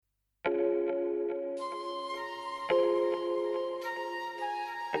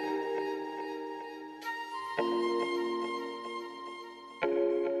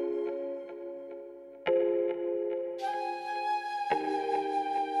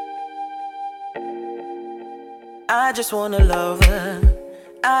I just wanna love her.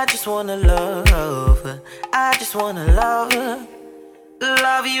 I just wanna love her. I just wanna love her.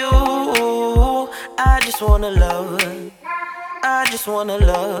 Love you. I just wanna love her. I just wanna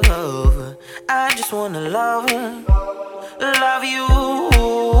love her. I just wanna love her. Love you.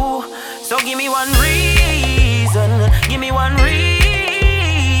 So give me one reason. Give me one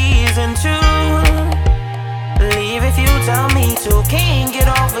reason to leave if you tell me to. Can't get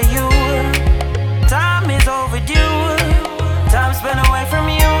over you. Time is overdue. Time spent away from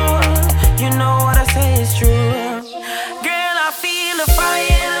you. You know what I say is true. Girl, I feel the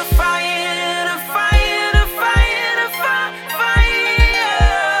fire, the fire, the fire, the fire, the fire.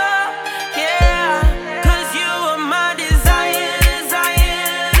 Yeah, 'cause you are my desire,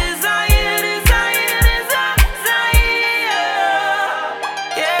 desire, desire, desire, desire.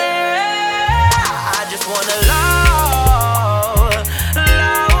 Yeah, I just wanna love,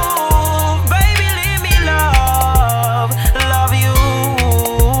 love, baby, let me love, love you.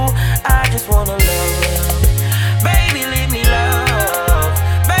 I just wanna love, baby, let me love,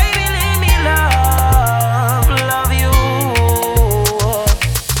 baby, let me love, love you.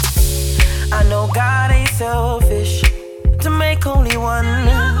 I know God ain't selfish to make only one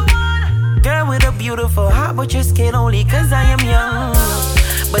girl with a beautiful heart, but you're scared only 'cause I am young.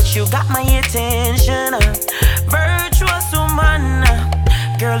 But you got my attention, virtuous woman.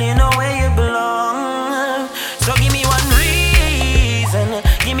 Girl, you know where you belong. So give me one reason,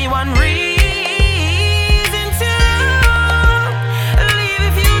 give me one reason to leave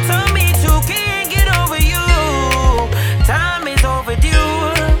if you tell me to. Can't get over you. Time is overdue.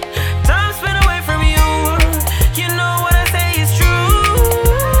 Time spent away from you. You know what I say is true.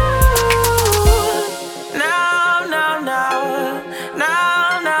 Now, now, now,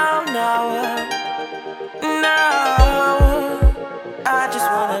 now, now, now, now. I just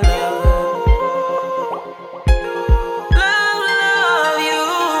wanna